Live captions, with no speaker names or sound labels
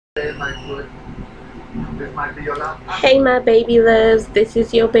Hey my baby loves, this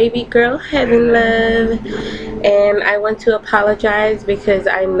is your baby girl Heaven Love, and I want to apologize because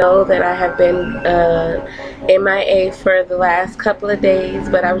I know that I have been MIA for the last couple of days,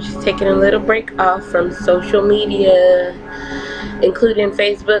 but I was just taking a little break off from social media, including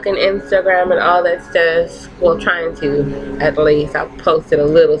Facebook and Instagram and all that stuff. Well, trying to, at least. I've posted a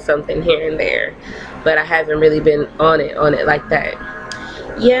little something here and there, but I haven't really been on it like that.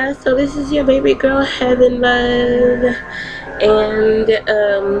 Yeah, so this is your baby girl Heaven Love, and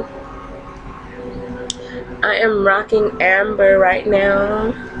I am rocking Amber right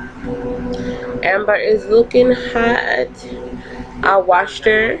now. Amber is looking hot. I washed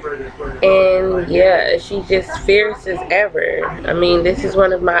her, and yeah, she's just fierce as ever. I mean, this is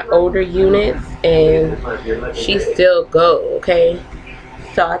one of my older units, and she still go, okay?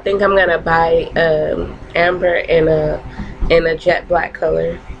 So I think I'm gonna buy Amber in a jet black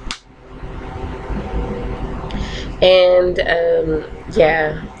color. And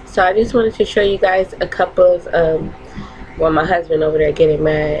yeah, so I just wanted to show you guys a couple of well, my husband over there getting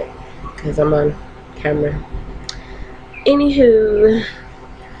mad because I'm on camera. Anywho,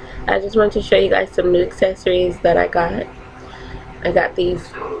 I just wanted to show you guys some new accessories that I got. I got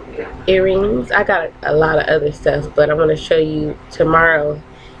these earrings. I got a lot of other stuff, but I'm going to show you tomorrow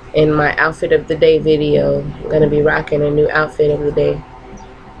in my outfit of the day video. I'm going to be rocking a new outfit of the day.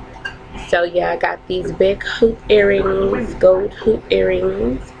 So yeah, I got these big hoop earrings, gold hoop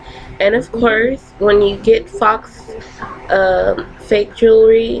earrings. And of course, when you get Fox fake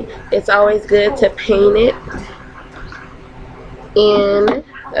jewelry, it's always good to paint it in,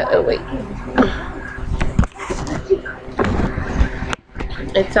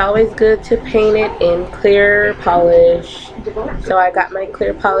 it's always good to paint it in clear polish. So I got my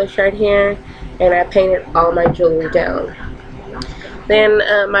clear polish right here, and I painted all my jewelry down. Then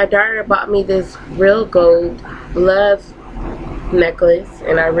my daughter bought me this real gold love necklace,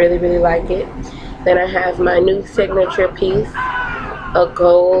 and I really like it. Then I have my new signature piece, a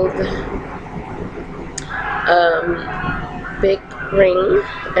gold big ring,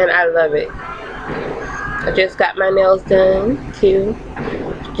 and I love it. I just got my nails done too,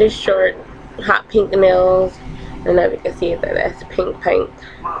 just short hot pink nails. I don't know if you can see that, that's pink paint.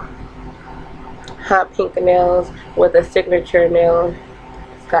 Hot pink nails with a signature nail.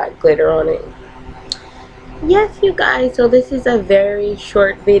 It's got glitter on it. Yes, you guys, so this is a very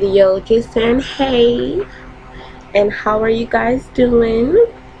short video just saying hey, and how are you guys doing?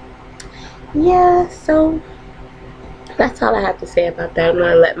 Yeah, so that's all I have to say about that. I'm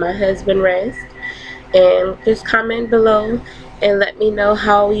gonna let my husband rest, and just comment below and let me know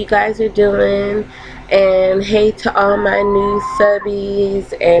how you guys are doing. And hey to all my new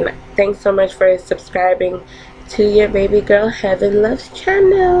subbies, and thanks so much for subscribing to your baby girl Heaven Love's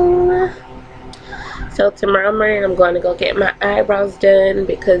channel. So tomorrow morning I'm going to go get my eyebrows done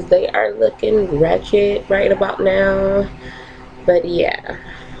because they are looking wretched right about now. But yeah.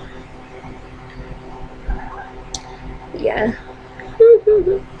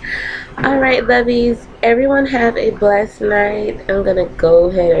 Alright, lovies, everyone have a blessed night. I'm gonna go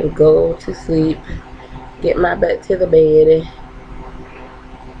ahead and go to sleep, get my butt to the bed.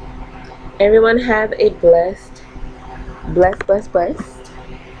 Everyone have a blessed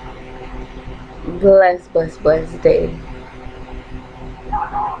day.